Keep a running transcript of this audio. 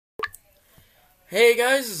Hey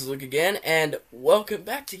guys, this is Luke again, and welcome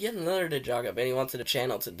back to yet another Ninjago anyone to the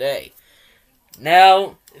channel today.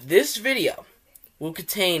 Now, this video will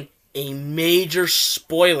contain a major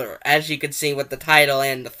spoiler, as you can see with the title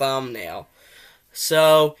and the thumbnail.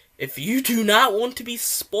 So, if you do not want to be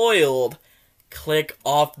spoiled, click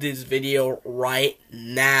off this video right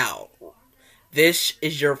now. This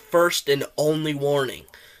is your first and only warning,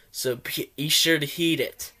 so be sure to heed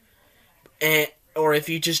it. Or if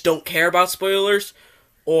you just don't care about spoilers,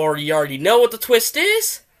 or you already know what the twist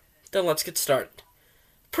is, then let's get started.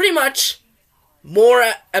 Pretty much, more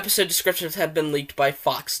episode descriptions have been leaked by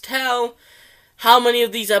Foxtel. How many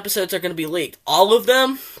of these episodes are going to be leaked? All of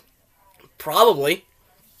them? Probably.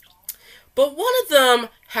 But one of them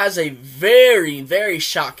has a very, very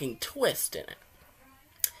shocking twist in it.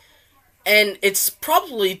 And it's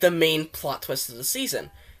probably the main plot twist of the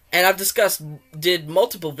season. And did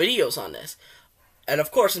multiple videos on this. And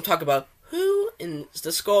of course, I'm talking about who is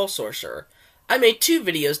the Skull Sorcerer. I made 2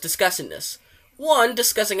 videos discussing this. One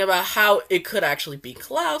discussing about how it could actually be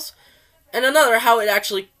Klaus, and another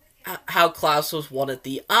how Klaus was one of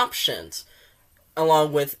the options,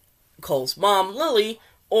 along with Cole's mom, Lily,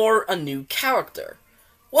 or a new character.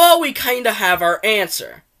 Well, we kinda have our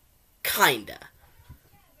answer. Kinda.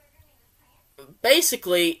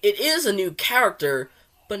 Basically, it is a new character,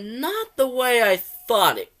 but not the way I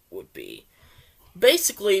thought it would be.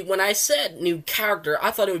 Basically, when I said new character,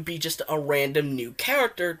 I thought it would be just a random new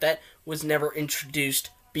character that was never introduced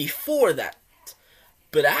before that.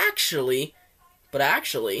 But actually,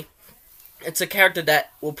 it's a character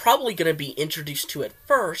that we're probably going to be introduced to at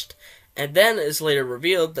first, and then is later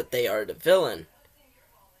revealed that they are the villain.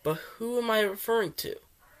 But who am I referring to?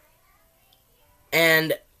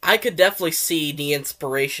 And I could definitely see the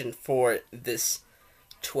inspiration for this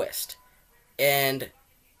twist. And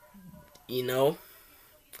you know,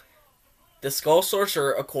 the Skull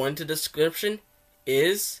Sorcerer, according to the description,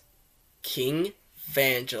 is King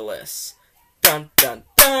Vangelis. Dun dun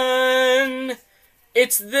dun!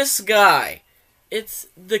 It's this guy. It's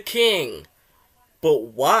the king. But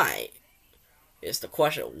why? Is the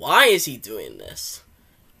question. Why is he doing this?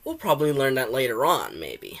 We'll probably learn that later on,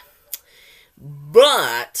 maybe.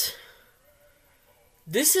 But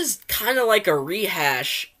this is kind of like a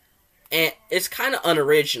rehash. And it's kind of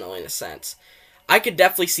unoriginal in a sense. I could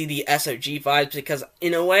definitely see the SOG vibes because,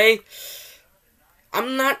 in a way, I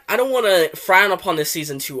don't want to frown upon this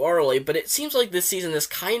season too early, but it seems like this season is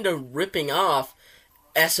kind of ripping off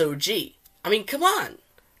SOG. I mean, come on.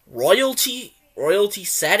 Royalty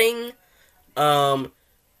setting, the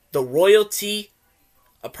royalty,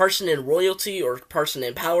 a person in royalty or person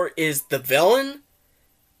in power is the villain,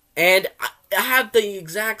 and I have the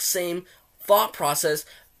exact same thought process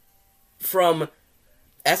from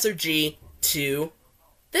SOG to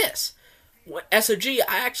this. SOG,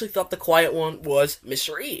 I actually thought the quiet one was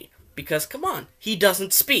Mr. E. Because, come on, he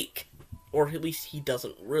doesn't speak. Or at least he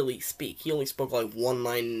doesn't really speak. He only spoke like one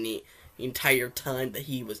line in the entire time that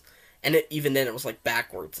he was... And even then it was like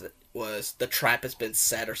backwards. It was, the trap has been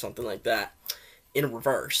set or something like that. In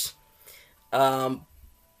reverse. But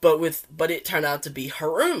it turned out to be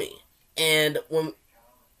Harumi.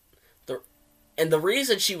 And the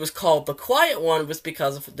reason she was called the Quiet One was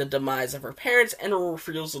because of the demise of her parents and her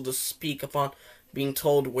refusal to speak upon being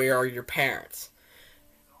told, "Where are your parents?"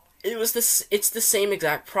 It's the same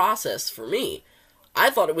exact process for me. I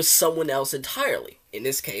thought it was someone else entirely. In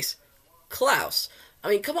this case, Klaus. I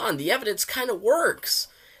mean, come on, the evidence kind of works.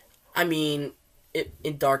 I mean,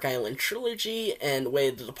 in Dark Island Trilogy and Way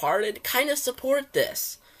of the Departed kind of support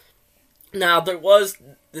this. Now, there was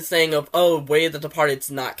the thing of, oh, Way of the Departed's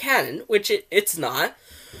not canon, which it's not,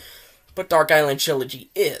 but Dark Island Trilogy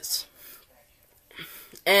is.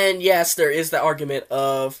 And yes, there is the argument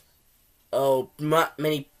of, oh, not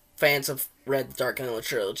many fans have read the Dark Island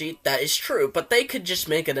Trilogy. That is true, but they could just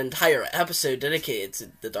make an entire episode dedicated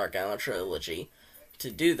to the Dark Island Trilogy to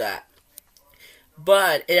do that.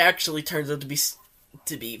 But it actually turns out to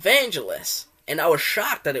be Vangelis, and I was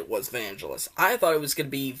shocked that it was Vangelis. I thought it was going to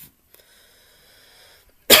be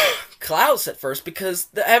Klaus at first because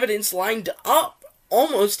the evidence lined up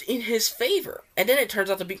almost in his favor, and then it turns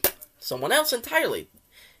out to be someone else entirely.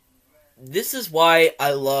 This is why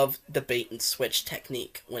I love the bait and switch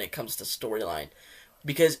technique when it comes to storyline,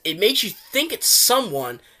 because it makes you think it's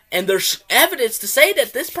someone, and there's evidence to say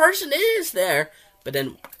that this person is there, but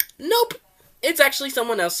then nope, it's actually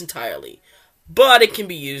someone else entirely. But it can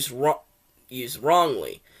be used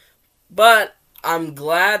wrongly. But I'm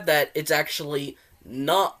glad that it's actually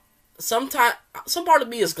not. Some part of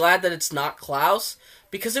me is glad that it's not Klaus,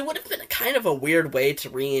 because it would have been kind of a weird way to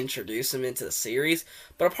reintroduce him into the series.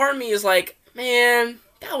 But a part of me is like, man,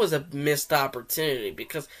 that was a missed opportunity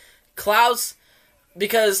because Klaus,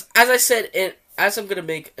 because as I said, as I'm gonna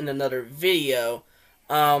make in another video,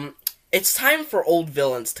 it's time for old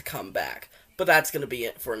villains to come back, but that's gonna be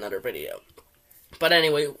it for another video. But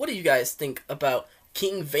anyway, what do you guys think about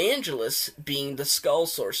King Vangelis being the Skull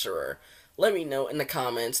Sorcerer? Let me know in the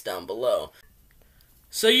comments down below.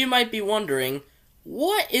 So you might be wondering,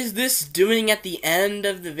 what is this doing at the end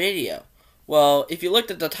of the video? Well, if you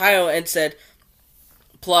looked at the title and said,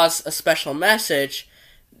 plus a special message,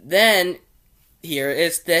 then here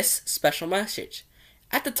is this special message.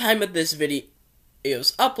 At the time of this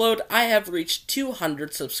video's upload, I have reached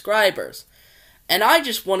 200 subscribers. And I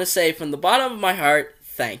just want to say from the bottom of my heart,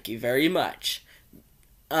 thank you very much.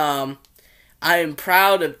 I am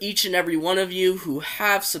proud of each and every one of you who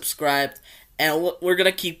have subscribed, and we're going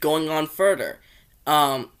to keep going on further.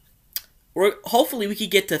 Hopefully we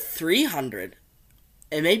could get to 300,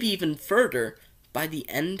 and maybe even further, by the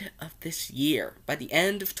end of this year. By the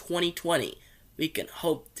end of 2020, we can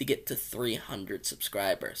hope to get to 300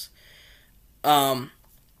 subscribers.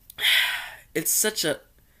 It's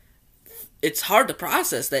hard to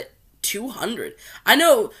process that 200. I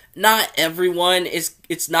know not everyone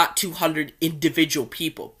it's not 200 individual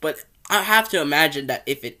people, but I have to imagine that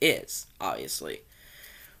if it is, obviously.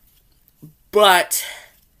 But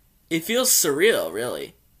it feels surreal,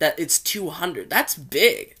 really, that it's 200. That's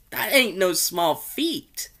big. That ain't no small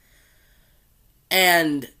feat.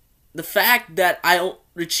 And the fact that I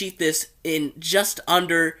achieved this in just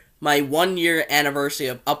under my 1-year anniversary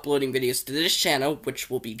of uploading videos to this channel, which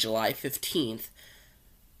will be July 15th,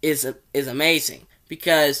 is amazing.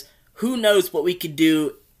 Because who knows what we could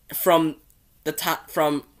do from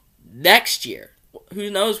next year? Who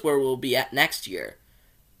knows where we'll be at next year?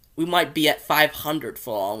 We might be at 500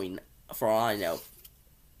 for all I know.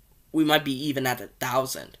 We might be even at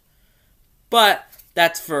 1,000. But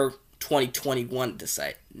that's for 2021 to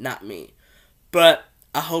say, not me. But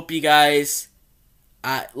I hope you guys,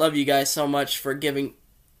 I love you guys so much for giving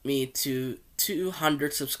me to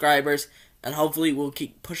 200 subscribers, and hopefully we'll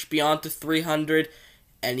keep push beyond to 300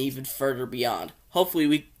 and even further beyond.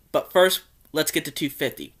 But first, let's get to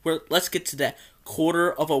 250. Let's get to that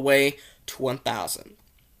quarter of a way to 1,000.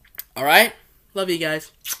 Alright? Love you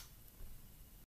guys.